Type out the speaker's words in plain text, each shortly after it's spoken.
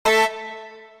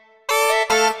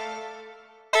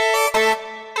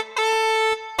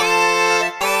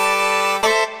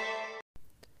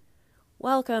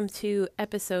welcome to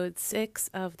episode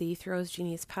 6 of the Throws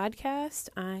Genius podcast.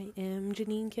 I am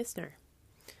Janine Kistner.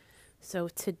 So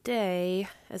today,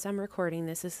 as I'm recording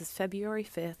this is February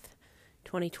 5th,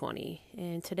 2020,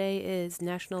 and today is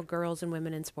National Girls and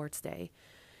Women in Sports Day.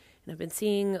 And I've been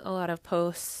seeing a lot of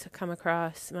posts come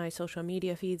across my social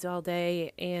media feeds all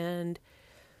day, and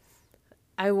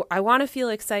I want to feel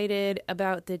excited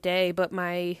about the day, but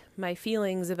my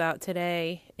feelings about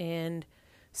today and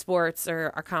sports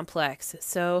are complex.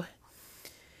 So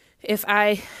if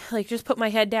I just put my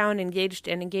head down and engaged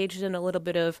in a little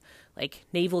bit of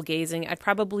navel gazing, I'd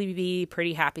probably be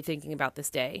pretty happy thinking about this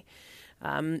day.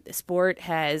 Sport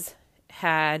has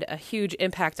had a huge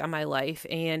impact on my life,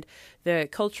 and the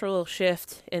cultural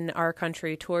shift in our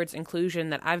country towards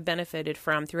inclusion that I've benefited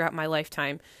from throughout my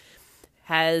lifetime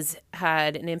has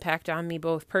had an impact on me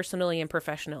both personally and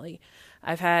professionally.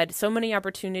 I've had so many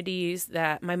opportunities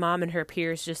that my mom and her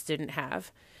peers just didn't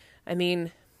have. I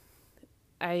mean,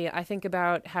 I think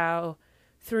about how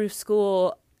through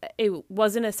school, it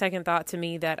wasn't a second thought to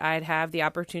me that I'd have the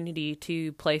opportunity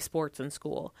to play sports in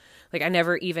school. I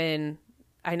never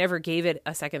gave it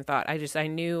a second thought. I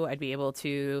knew I'd be able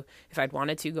to, if I'd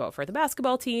wanted to, go for the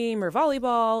basketball team or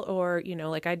volleyball or,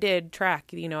 I did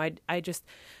track.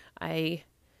 I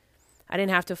didn't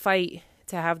have to fight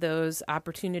to have those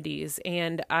opportunities.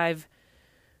 And I've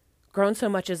grown so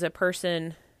much as a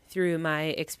person through my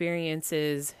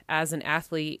experiences as an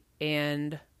athlete,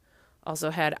 and also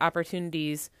had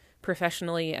opportunities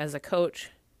professionally as a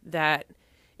coach that,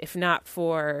 if not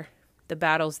for the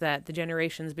battles that the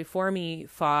generations before me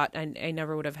fought, I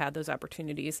never would have had those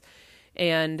opportunities.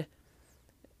 And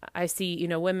I see,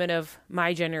 women of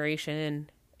my generation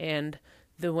and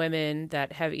the women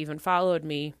that have even followed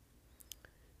me,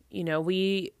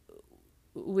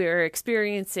 we're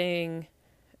experiencing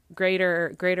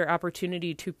greater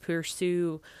opportunity to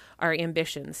pursue our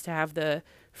ambitions, to have the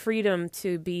freedom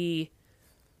to be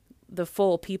the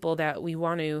full people that we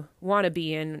want to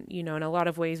be. And, in a lot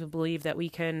of ways we believe that we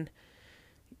can,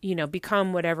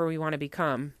 become whatever we want to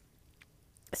become.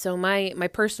 So my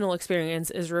personal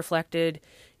experience is reflected,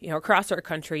 across our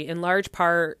country, in large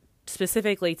part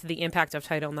specifically to the impact of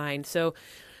Title IX. So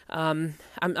I'm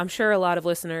sure a lot of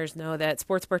listeners know that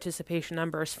sports participation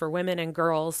numbers for women and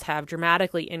girls have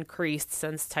dramatically increased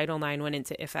since Title IX went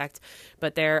into effect,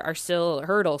 but there are still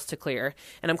hurdles to clear.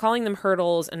 And I'm calling them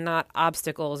hurdles and not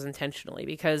obstacles intentionally,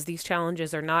 because these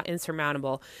challenges are not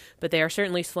insurmountable, but they are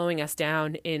certainly slowing us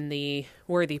down in the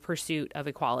worthy pursuit of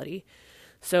equality.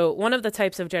 So one of the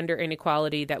types of gender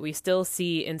inequality that we still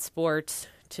see in sports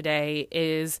today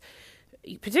is,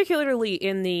 particularly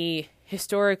in the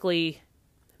historically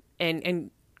and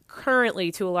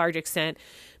currently, to a large extent,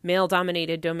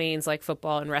 male-dominated domains like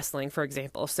football and wrestling, for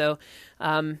example. So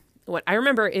what I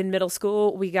remember in middle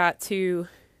school, we had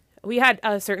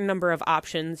a certain number of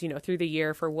options, through the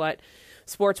year for what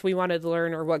sports we wanted to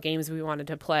learn or what games we wanted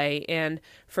to play. And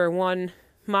for one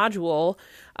module,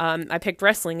 I picked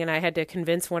wrestling, and I had to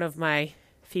convince one of my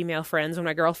female friends, one of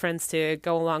my girlfriends, to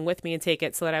go along with me and take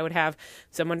it so that I would have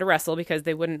someone to wrestle, because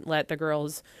they wouldn't let the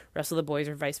girls wrestle the boys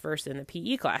or vice versa in the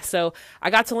PE class. So I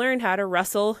got to learn how to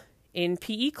wrestle in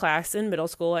PE class in middle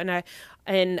school, and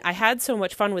I had so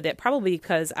much fun with it, probably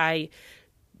because I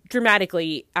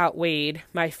dramatically outweighed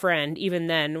my friend even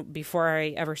then, before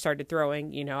I ever started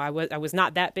throwing. I was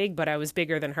not that big, but I was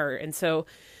bigger than her. And so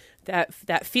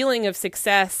that feeling of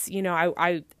success,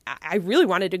 I really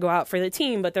wanted to go out for the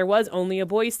team, but there was only a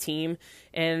boys team.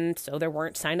 And so there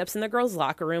weren't signups in the girls'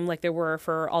 locker room like there were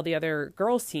for all the other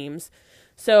girls' teams.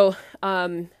 So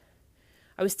I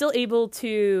was still able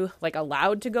to,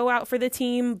 allowed to go out for the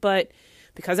team, but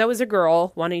because I was a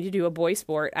girl wanting to do a boy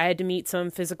sport, I had to meet some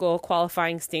physical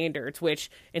qualifying standards, which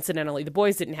incidentally the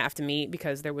boys didn't have to meet,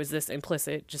 because there was this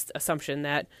implicit just assumption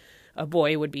that a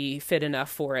boy would be fit enough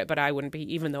for it, but I wouldn't be,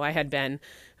 even though I had been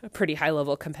a pretty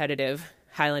high-level competitive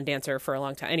Highland dancer for a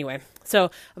long time. Anyway,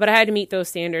 but I had to meet those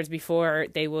standards before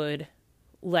they would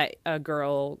let a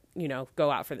girl,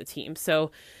 go out for the team.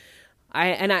 So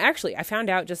I found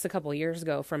out just a couple of years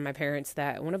ago from my parents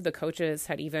that one of the coaches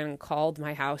had even called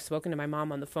my house, spoken to my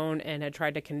mom on the phone, and had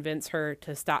tried to convince her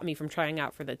to stop me from trying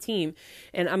out for the team.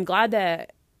 And I'm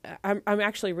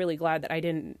actually really glad that I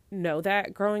didn't know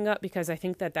that growing up, because I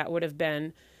think that would have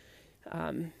been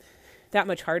that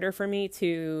much harder for me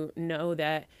to know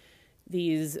that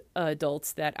these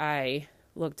adults that I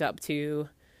looked up to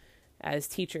as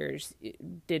teachers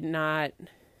did not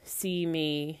see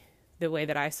me the way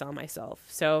that I saw myself.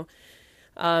 So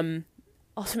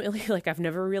ultimately, I've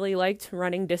never really liked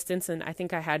running distance, and I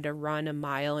think I had to run a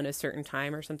mile in a certain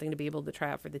time or something to be able to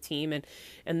try out for the team.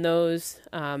 And those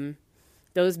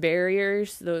those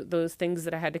barriers, those things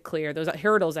that I had to clear, those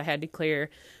hurdles I had to clear,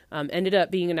 ended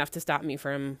up being enough to stop me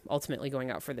from ultimately going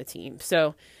out for the team.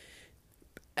 So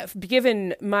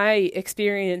given my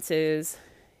experiences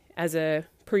as a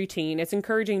preteen, it's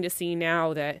encouraging to see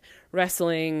now that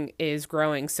wrestling is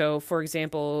growing. So, for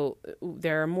example,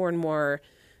 there are more and more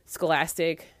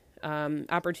scholastic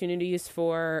opportunities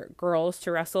for girls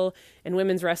to wrestle, and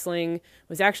women's wrestling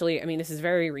was actually, I mean, this is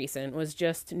very recent, was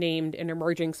just named an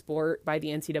emerging sport by the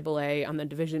NCAA on the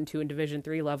Division II and Division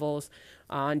III levels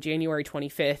on January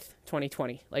 25th,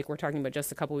 2020. Like, we're talking about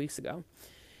just a couple weeks ago.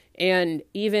 And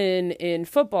even in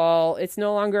football, it's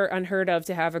no longer unheard of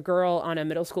to have a girl on a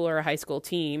middle school or a high school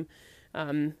team.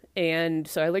 And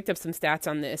so I looked up some stats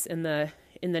on this. In the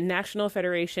National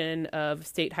Federation of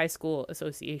State High School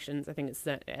Associations, I think it's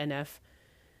the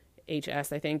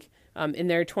NFHS, I think, in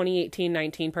their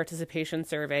 2018-19 participation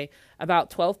survey,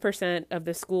 about 12% of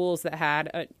the schools that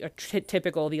had a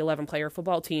typical, the 11-player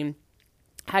football team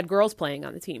had girls playing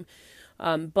on the team.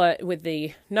 But with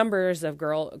the numbers of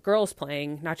girls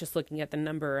playing, not just looking at the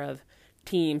number of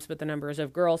teams, but the numbers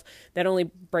of girls, that only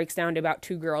breaks down to about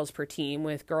 2 girls per team,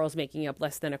 with girls making up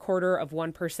less than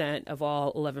 1/4% of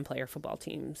all 11-player football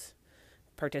teams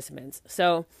participants.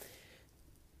 So,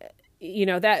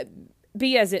 that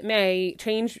be as it may,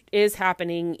 change is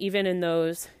happening even in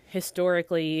those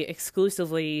historically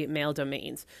exclusively male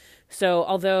domains. So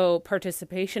although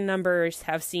participation numbers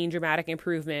have seen dramatic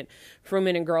improvement for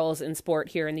women and girls in sport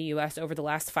here in the U.S. over the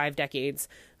last 5 decades,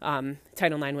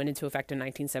 Title IX went into effect in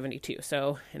 1972.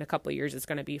 So in a couple of years, it's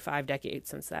going to be 5 decades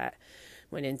since that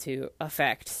went into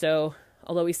effect. So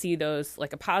although we see those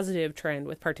like a positive trend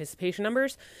with participation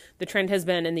numbers, the trend has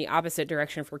been in the opposite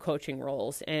direction for coaching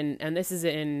roles. And this is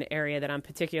an area that I'm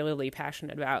particularly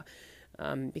passionate about.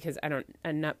 Because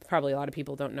probably a lot of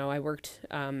people don't know, I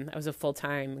was a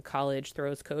full-time college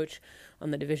throws coach on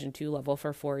the Division II level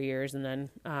for 4 years, and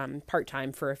then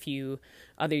part-time for a few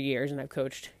other years, and I've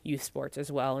coached youth sports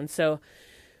as well. And so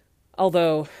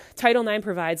although Title IX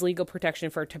provides legal protection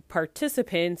for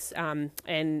participants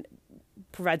and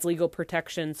provides legal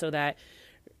protection so that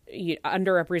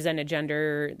underrepresented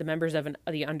gender, the members of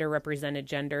the underrepresented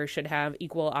gender should have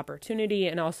equal opportunity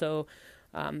and also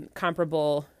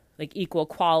comparable, like equal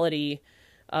quality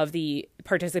of the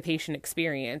participation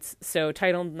experience. So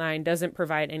Title IX doesn't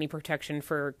provide any protection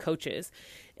for coaches.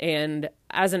 And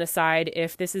as an aside,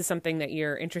 if this is something that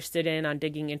you're interested in on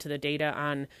digging into the data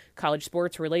on college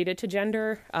sports related to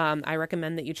gender, I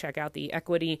recommend that you check out the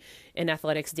Equity in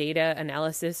Athletics Data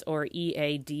Analysis, or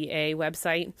EADA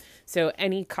website. So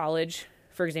any college,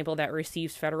 for example, that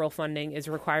receives federal funding is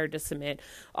required to submit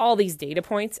all these data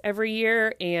points every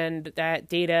year. And that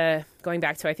data, going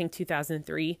back to, I think,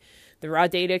 2003, the raw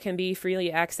data can be freely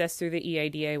accessed through the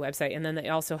EADA website. And then they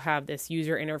also have this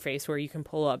user interface where you can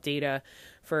pull up data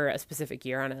for a specific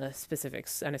year on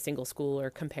a single school or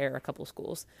compare a couple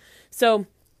schools. So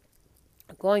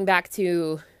going back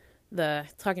to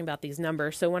talking about these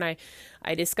numbers. So when I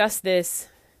discuss these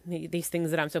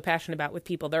things that I'm so passionate about with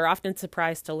people, they're often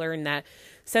surprised to learn that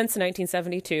since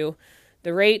 1972,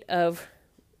 the rate of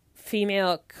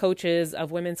female coaches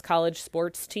of women's college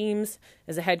sports teams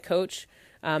as a head coach,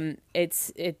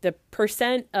 the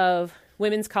percent of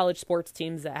women's college sports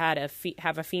teams that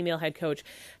have a female head coach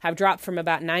have dropped from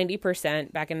about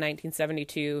 90% back in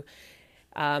 1972,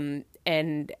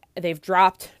 and they've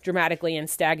dropped dramatically and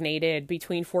stagnated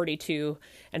between 42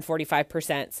 and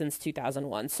 45% since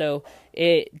 2001. So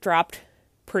it dropped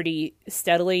pretty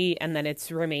steadily, and then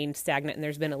it's remained stagnant, and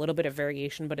there's been a little bit of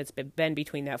variation, but it's been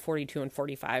between that 42 and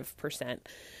 45%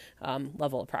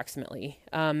 level approximately.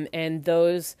 And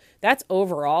that's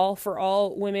overall for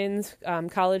all women's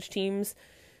college teams.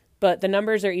 But the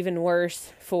numbers are even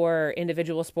worse for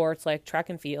individual sports like track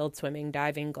and field, swimming,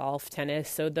 diving, golf, tennis.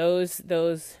 So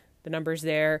the numbers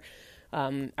there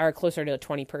are closer to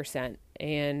 20%.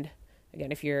 And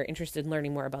again, if you're interested in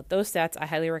learning more about those stats, I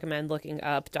highly recommend looking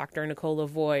up Dr. Nicole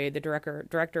Lavoie, the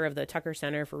director of the Tucker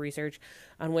Center for Research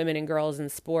on Women and Girls in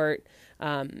Sport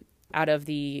out of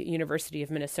the University of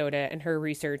Minnesota, and her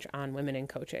research on women in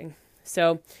coaching.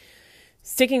 So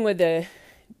sticking with the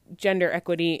gender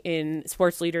equity in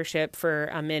sports leadership for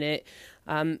a minute,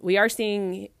 we are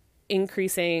seeing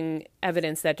increasing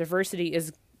evidence that diversity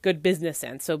is good business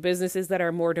sense. So businesses that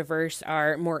are more diverse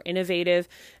are more innovative,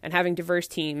 and having diverse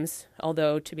teams,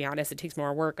 although to be honest, it takes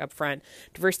more work up front,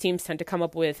 diverse teams tend to come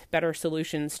up with better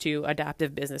solutions to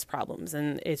adaptive business problems.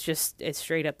 And it's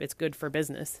straight up, it's good for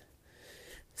business.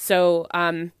 So,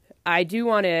 I do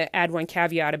want to add one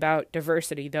caveat about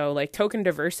diversity, though. Like token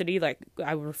diversity, like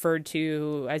I referred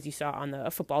to, as you saw on the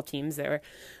football teams there,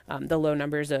 the low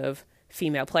numbers of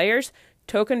female players.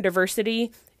 token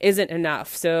diversity isn't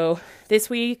enough. So this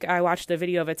week I watched a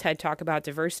video of a TED Talk about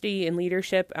diversity in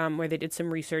leadership, where they did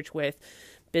some research with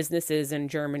businesses in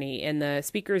Germany, and the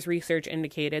speaker's research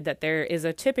indicated that there is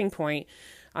a tipping point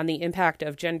on the impact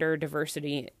of gender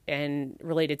diversity and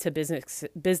related to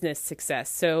business success.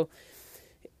 So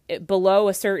below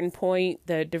a certain point,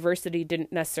 the diversity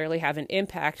didn't necessarily have an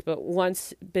impact, but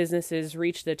once businesses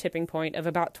reached the tipping point of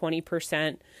about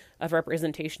 20% of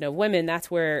representation of women,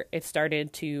 that's where it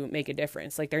started to make a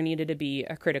difference. Like, there needed to be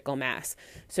a critical mass.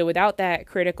 So without that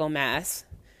critical mass,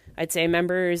 I'd say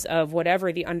members of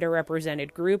whatever the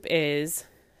underrepresented group is,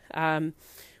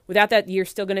 without that, you're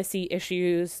still going to see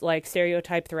issues like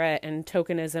stereotype threat and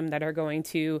tokenism that are going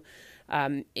to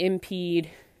impede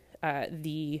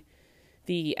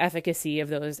the efficacy of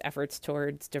those efforts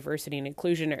towards diversity and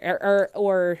inclusion,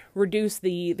 or reduce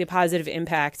the positive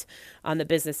impact on the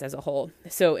business as a whole.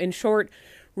 So in short,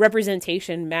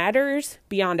 representation matters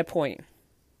beyond a point.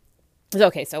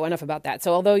 Okay, so enough about that.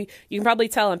 So although you can probably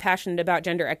tell I'm passionate about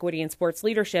gender equity in sports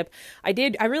leadership, I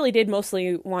really did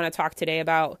mostly want to talk today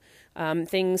about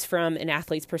things from an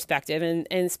athlete's perspective,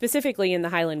 and specifically in the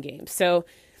Highland Games. So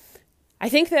I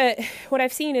think that what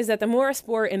I've seen is that the more a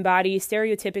sport embodies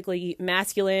stereotypically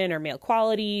masculine or male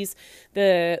qualities,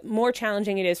 the more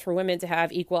challenging it is for women to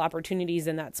have equal opportunities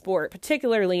in that sport,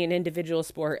 particularly in individual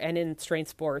sport and in strength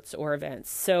sports or events.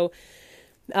 So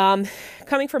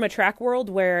coming from a track world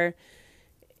where,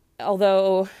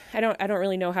 although I don't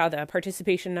really know how the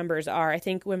participation numbers are, I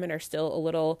think women are still a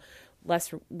little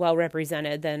less well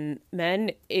represented than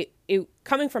men. It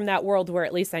coming from that world where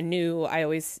at least I knew I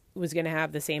always was going to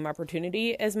have the same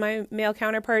opportunity as my male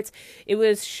counterparts, it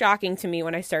was shocking to me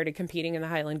when I started competing in the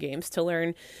Highland Games to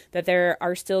learn that there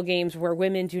are still games where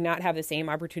women do not have the same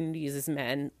opportunities as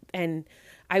men. And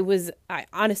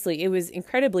honestly, it was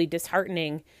incredibly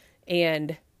disheartening,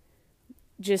 and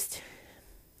it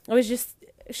was just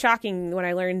shocking when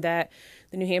I learned that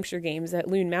the New Hampshire Games at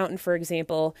Loon Mountain, for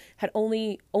example, had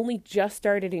only just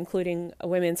started including a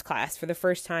women's class for the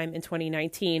first time in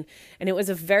 2019, and it was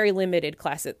a very limited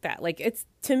class at that. Like, it's,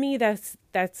 to me,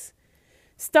 that's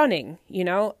stunning, you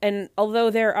know. And although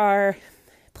there are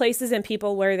places and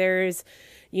people where there's,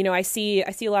 you know, I see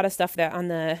a lot of stuff that on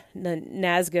the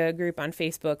NASGA group on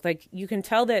Facebook, like, you can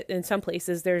tell that in some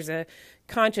places there's a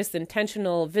conscious,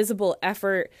 intentional, visible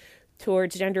effort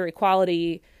towards gender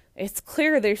equality. It's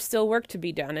clear there's still work to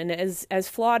be done. And as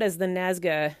flawed as the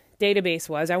NASGA database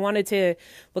was, I wanted to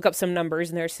look up some numbers,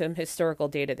 and there's some historical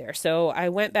data there. So I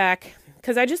went back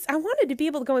because I wanted to be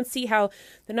able to go and see how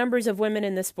the numbers of women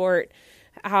in the sport,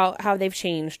 how they've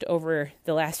changed over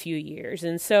the last few years.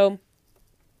 And so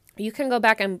you can go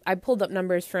back, and I pulled up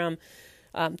numbers from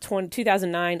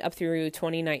 2009 up through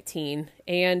 2019.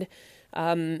 And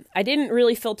I didn't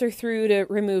really filter through to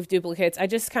remove duplicates. I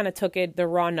just kind of took the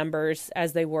raw numbers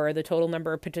as they were, the total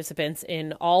number of participants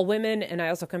in all women. And I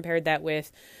also compared that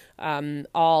with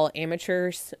all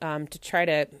amateurs to try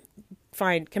to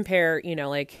compare, you know,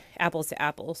 like apples to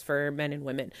apples for men and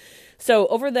women. So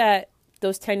over that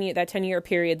 10-year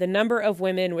period, the number of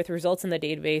women with results in the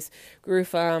database grew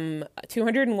from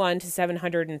 201 to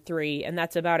 703, and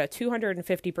that's about a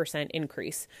 250%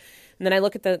 increase. And then I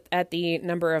look at the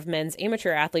number of men's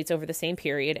amateur athletes over the same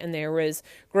period, and there was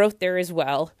growth there as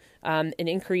well, an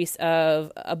increase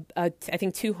of I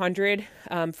think 200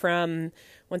 from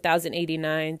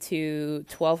 1,089 to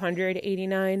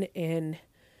 1,289, and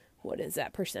what is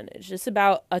that percentage? Just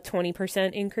about a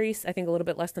 20% increase, I think a little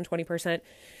bit less than 20%.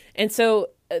 And so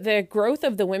the growth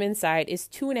of the women's side is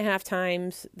 2.5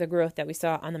 times the growth that we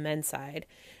saw on the men's side.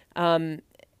 And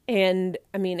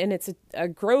it's a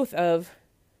growth of,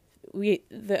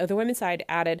 the women's side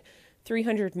added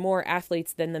 300 more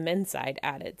athletes than the men's side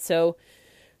added. So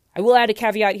I will add a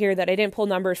caveat here that I didn't pull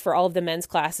numbers for all of the men's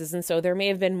classes, and so there may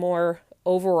have been more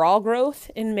overall growth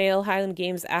in male Highland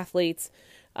Games athletes.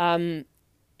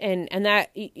 And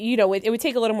that, you know, it would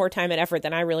take a little more time and effort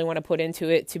than I really want to put into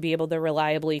it to be able to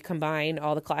reliably combine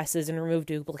all the classes and remove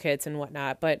duplicates and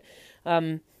whatnot. But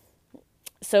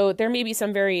so there may be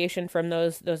some variation from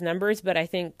those numbers, but I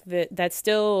think that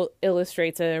still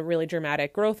illustrates a really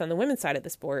dramatic growth on the women's side of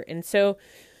the sport. And so,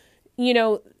 you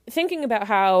know, thinking about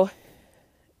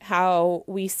how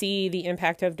we see the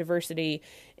impact of diversity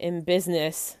in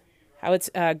business, how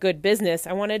it's good business,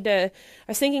 I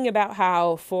was thinking about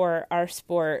how for our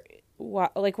sport,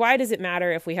 why does it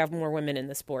matter if we have more women in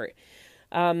the sport?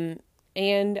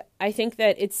 And I think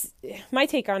that my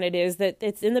take on it is that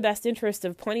it's in the best interest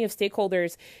of plenty of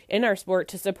stakeholders in our sport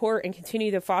to support and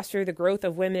continue to foster the growth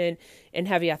of women in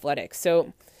heavy athletics.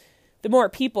 So the more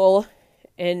people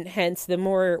And hence, the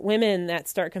more women that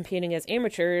start competing as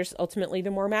amateurs, ultimately,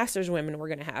 the more masters women we're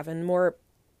going to have and more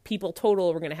people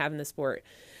total we're going to have in the sport.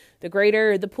 The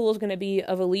greater the pool is going to be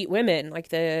of elite women, like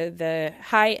the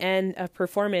high end of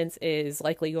performance is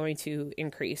likely going to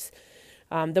increase.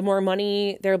 The more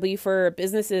money there'll be for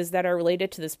businesses that are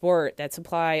related to the sport that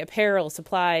supply apparel,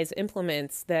 supplies,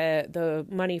 implements, the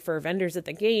money for vendors at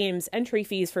the games, entry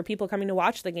fees for people coming to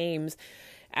watch the games,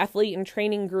 athlete and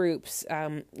training groups,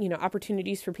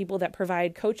 opportunities for people that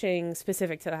provide coaching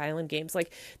specific to the Highland Games.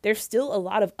 Like, there's still a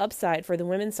lot of upside for the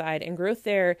women's side, and growth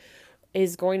there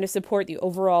is going to support the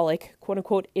overall, like, quote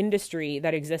unquote, industry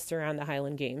that exists around the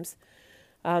Highland Games.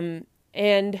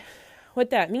 And what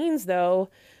that means, though,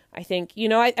 I think,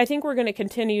 I think we're going to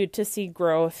continue to see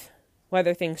growth,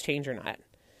 whether things change or not.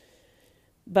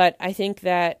 But I think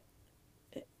that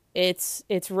it's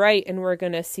right, and we're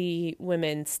going to see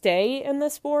women stay in the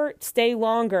sport, stay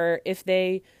longer if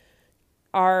they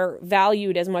are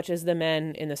valued as much as the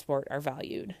men in the sport are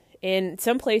valued. And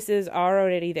some places are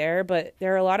already there, but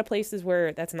there are a lot of places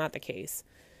where that's not the case.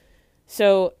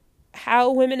 So how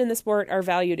women in the sport are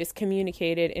valued is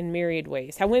communicated in myriad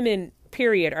ways. How women,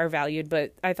 period, are valued,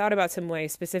 but I thought about some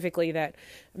ways specifically that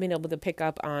I've been able to pick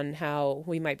up on how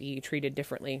we might be treated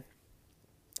differently.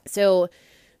 So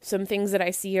some things that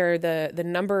I see are the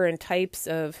number and types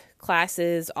of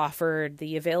classes offered,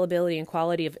 the availability and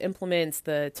quality of implements,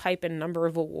 the type and number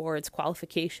of awards,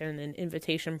 qualification and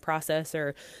invitation process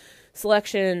or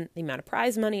selection, the amount of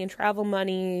prize money and travel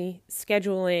money,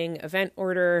 scheduling, event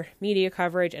order, media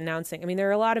coverage, announcing. I mean, there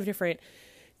are a lot of different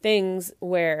things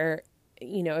where,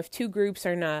 if two groups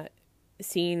are not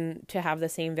seen to have the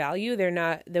same value,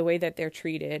 the way that they're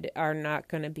treated are not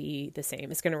going to be the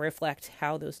same. It's going to reflect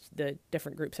how the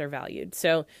different groups are valued.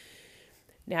 So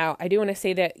now I do want to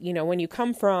say that, when you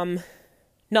come from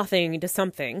nothing to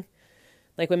something,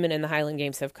 like women in the Highland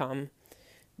Games have come,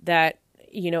 that,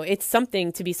 it's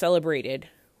something to be celebrated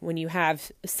when you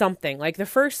have something like the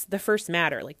first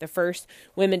matter, like the first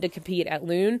women to compete at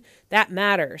Loon, that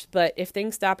matters. But if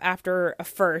things stop after a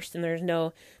first and there's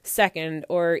no second,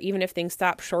 or even if things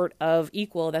stop short of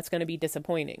equal, that's going to be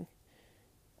disappointing.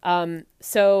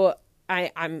 So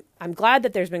I'm glad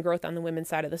that there's been growth on the women's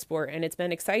side of the sport, and it's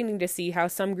been exciting to see how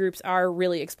some groups are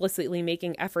really explicitly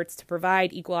making efforts to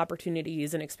provide equal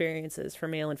opportunities and experiences for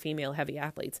male and female heavy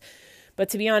athletes. But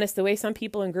to be honest, the way some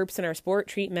people and groups in our sport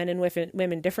treat men and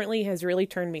women differently has really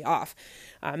turned me off.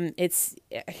 It's,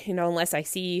 unless I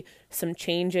see some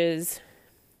changes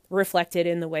reflected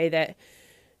in the way that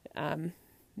men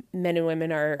and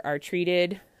women are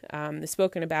treated,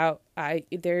 spoken about,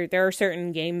 there are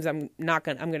certain games I'm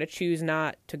going to choose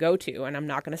not to go to, and I'm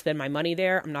not going to spend my money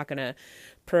there. I'm not going to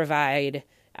provide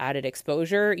added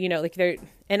exposure,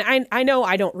 and I know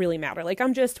I don't really matter. Like,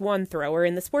 I'm just one thrower,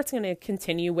 and the sport's going to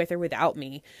continue with or without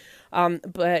me.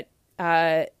 But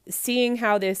seeing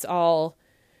how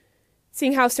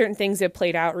certain things have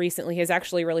played out recently has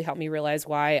actually really helped me realize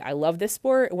why I love this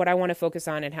sport, what I want to focus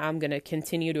on, and how I'm going to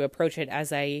continue to approach it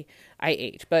as I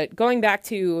age. But going back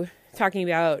to talking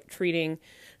about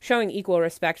showing equal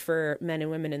respect for men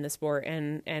and women in the sport,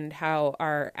 and how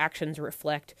our actions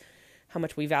reflect how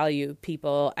much we value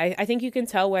people. I think you can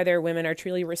tell whether women are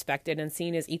truly respected and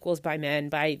seen as equals by men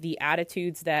by the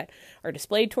attitudes that are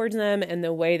displayed towards them and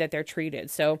the way that they're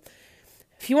treated. So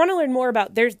if you want to learn more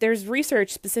about, there's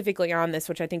research specifically on this,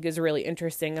 which I think is really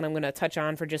interesting, and I'm going to touch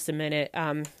on for just a minute.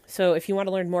 So if you want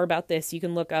to learn more about this, you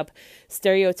can look up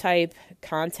stereotype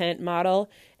content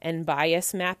model and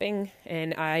bias mapping,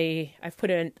 and I've put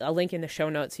a link in the show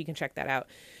notes so you can check that out.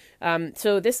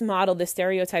 So this model, the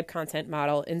stereotype content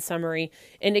model, in summary,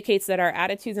 indicates that our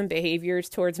attitudes and behaviors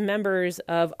towards members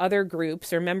of other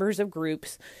groups or members of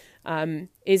groups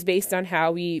is based on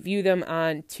how we view them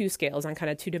on two scales, on kind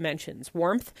of two dimensions,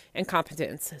 warmth and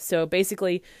competence. So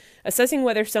basically, assessing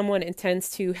whether someone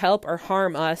intends to help or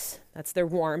harm us, that's their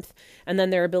warmth, and then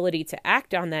their ability to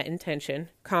act on that intention,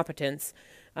 competence.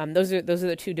 Those are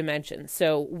the two dimensions.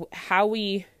 So how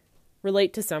we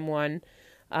relate to someone,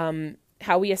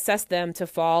 how we assess them to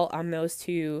fall on those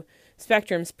two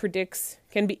spectrums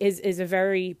is a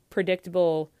very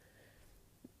predictable.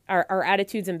 Our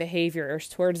attitudes and behaviors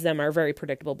towards them are very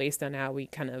predictable based on how we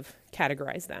kind of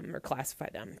categorize them or classify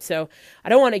them. So I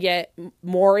don't want to get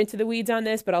more into the weeds on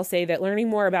this, but I'll say that learning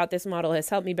more about this model has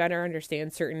helped me better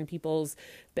understand certain people's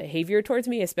behavior towards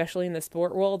me, especially in the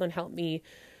sport world, and help me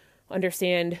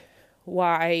understand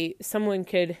why someone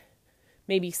could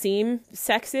maybe seem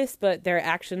sexist, but their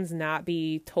actions not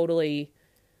be totally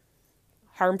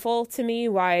harmful to me,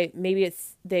 why maybe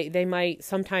it's they might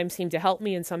sometimes seem to help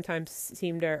me and sometimes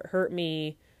seem to hurt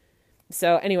me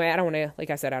So anyway, I don't want to, like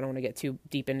I said, I don't want to get too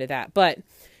deep into that. But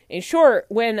in short,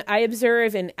 when I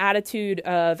observe an attitude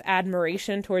of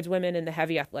admiration towards women in the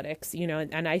heavy athletics,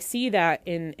 and I see that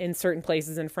in certain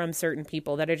places and from certain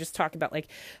people that I just talk about, like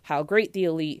how great the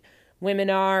elite women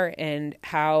are and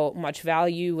how much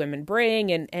value women bring,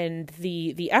 and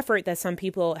the effort that some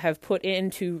people have put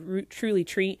in to truly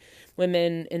treat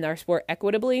women in our sport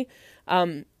equitably.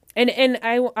 And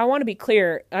I want to be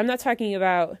clear, I'm not talking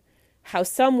about how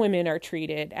some women are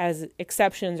treated as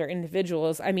exceptions or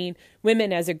individuals. I mean,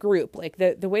 women as a group. Like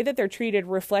the way that they're treated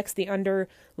reflects the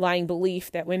underlying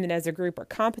belief that women as a group are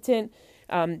competent,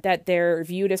 that they're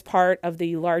viewed as part of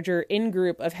the larger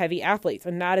in-group of heavy athletes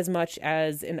and not as much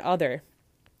as an other.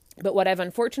 But what I've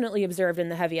unfortunately observed in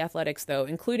the heavy athletics, though,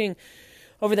 including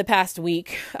over the past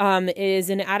week,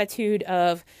 is an attitude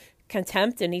of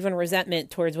contempt and even resentment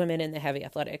towards women in the heavy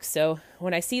athletics. So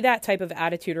when I see that type of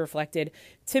attitude reflected,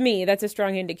 to me, that's a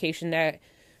strong indication that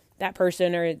that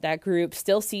person or that group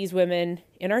still sees women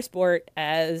in our sport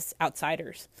as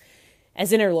outsiders,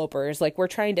 as interlopers, like we're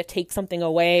trying to take something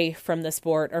away from the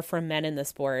sport or from men in the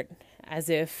sport, as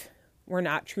if we're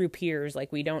not true peers,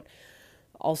 like we don't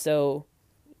also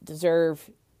deserve,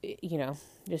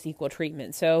 just equal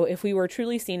treatment. So if we were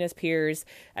truly seen as peers,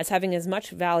 as having as much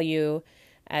value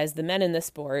as the men in the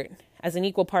sport, as an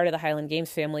equal part of the Highland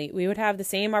Games family, we would have the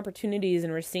same opportunities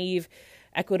and receive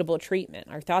equitable treatment.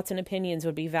 Our thoughts and opinions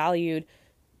would be valued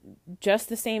just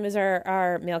the same as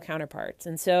our male counterparts.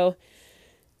 And so,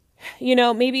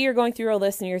 maybe you're going through a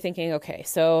list and you're thinking, okay,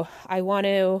 so I want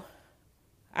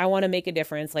to make a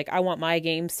difference. Like I want my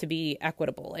games to be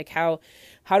equitable. Like how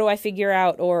do I figure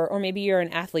out, or maybe you're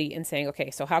an athlete and saying,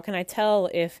 okay, so how can I tell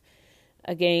if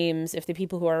the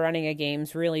people who are running a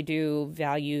games really do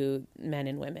value men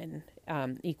and women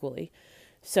equally.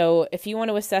 So if you want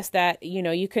to assess that,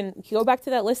 you can go back to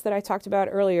that list that I talked about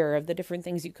earlier of the different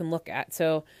things you can look at.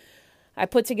 So I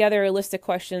put together a list of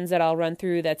questions that I'll run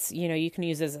through that's, you can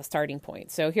use as a starting point.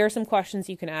 So here are some questions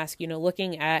you can ask,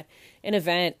 looking at an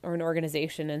event or an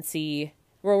organization and see,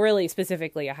 well, really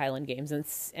specifically a Highland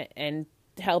Games, and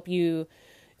help you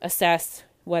assess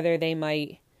whether they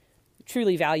might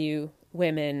truly value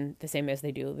women the same as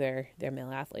they do their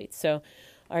male athletes. So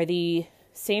are the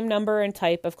same number and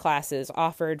type of classes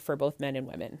offered for both men and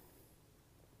women?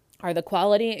 Are the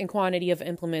quality and quantity of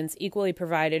implements equally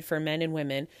provided for men and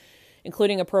women,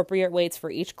 including appropriate weights for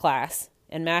each class,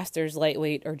 and masters,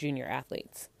 lightweight, or junior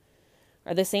athletes?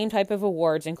 Are the same type of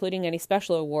awards, including any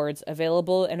special awards,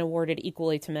 available and awarded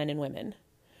equally to men and women?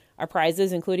 Are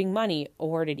prizes, including money,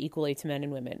 awarded equally to men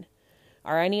and women?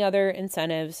 Are any other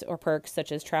incentives or perks,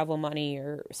 such as travel money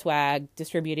or swag,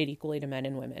 distributed equally to men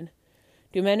and women?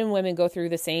 Do men and women go through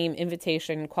the same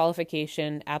invitation,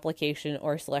 qualification, application,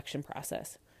 or selection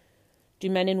process? Do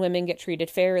men and women get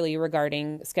treated fairly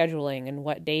regarding scheduling and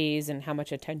what days and how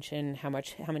much attention, how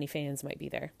many fans might be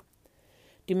there?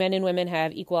 Do men and women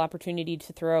have equal opportunity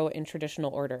to throw in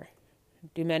traditional order?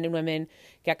 Do men and women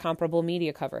get comparable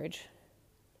media coverage,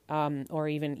 or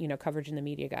even, coverage in the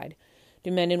media guide?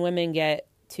 Do men and women get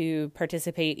to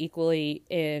participate equally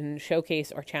in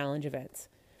showcase or challenge events?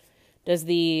 Does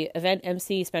the event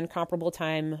MC spend comparable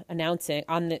time announcing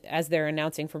as they're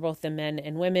announcing for both the men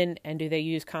and women, and do they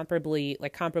use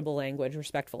comparable language,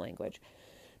 respectful language?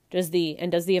 Does the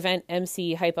event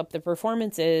MC hype up the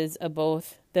performances of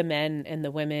both the men and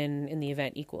the women in the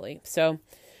event equally? So,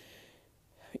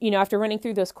 after running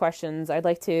through those questions, I'd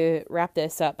like to wrap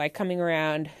this up by coming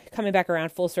back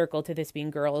around full circle to this being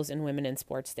Girls and Women in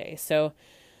Sports Day. So,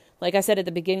 like I said at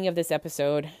the beginning of this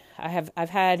episode, I've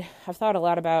thought a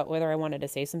lot about whether I wanted to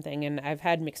say something, and I've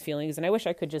had mixed feelings, and I wish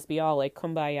I could just be all like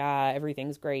kumbaya,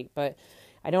 everything's great, but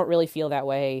I don't really feel that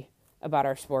way about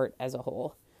our sport as a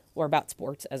whole, or about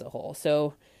sports as a whole.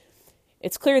 So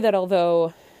it's clear that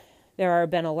although there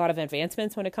have been a lot of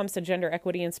advancements when it comes to gender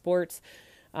equity in sports,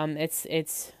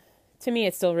 it's to me,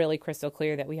 it's still really crystal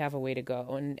clear that we have a way to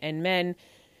go. And men,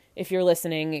 if you're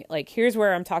listening, like, here's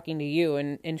where I'm talking to you.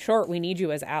 And in short, we need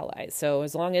you as allies. So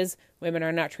as long as women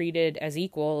are not treated as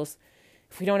equals,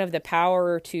 if we don't have the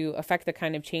power to affect the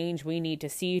kind of change we need to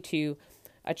see to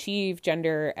achieve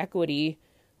gender equity,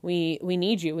 we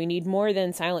need you. We need more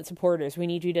than silent supporters. We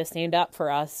need you to stand up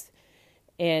for us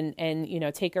and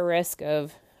take a risk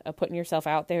of putting yourself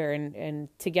out there. And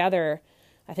together,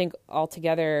 I think all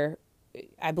together,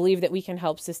 I believe that we can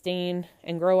help sustain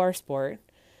and grow our sport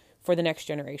for the next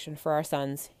generation, for our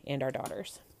sons and our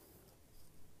daughters.